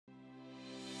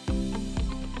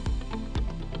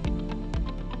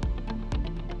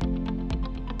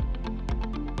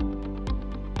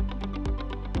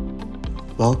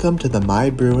Welcome to the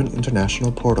MyBruin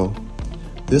International Portal.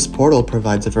 This portal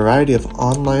provides a variety of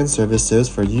online services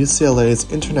for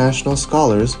UCLA's international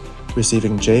scholars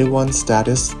receiving J-1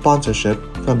 status sponsorship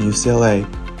from UCLA.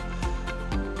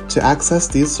 To access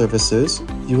these services,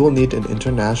 you will need an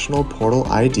International Portal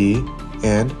ID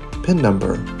and PIN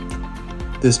number.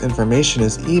 This information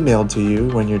is emailed to you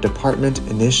when your department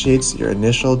initiates your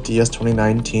initial DS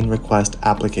 2019 request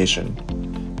application.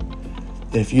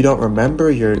 If you don't remember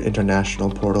your International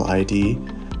Portal ID,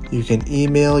 you can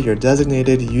email your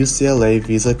designated UCLA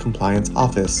Visa Compliance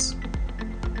Office.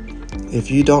 If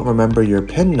you don't remember your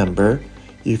PIN number,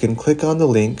 you can click on the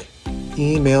link,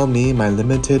 "Email me my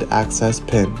limited access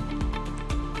PIN."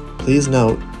 Please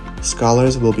note,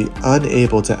 scholars will be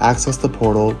unable to access the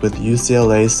portal with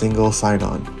UCLA single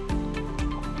sign-on.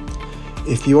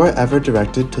 If you are ever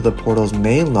directed to the portal's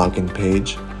main login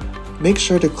page, make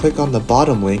sure to click on the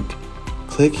bottom link,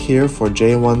 "Click here for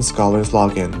J-1 Scholars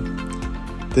Login."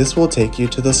 This will take you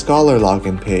to the Scholar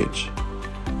Login page.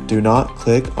 Do not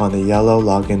click on the yellow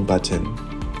login button.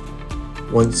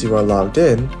 Once you are logged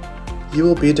in, you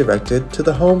will be directed to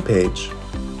the home page.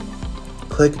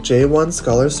 Click J-1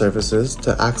 Scholar Services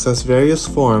to access various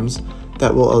forms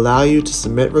that will allow you to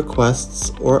submit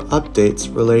requests or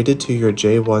updates related to your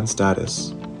J-1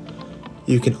 status.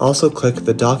 You can also click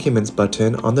the Documents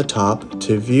button on the top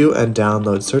to view and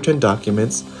download certain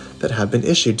documents that have been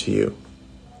issued to you.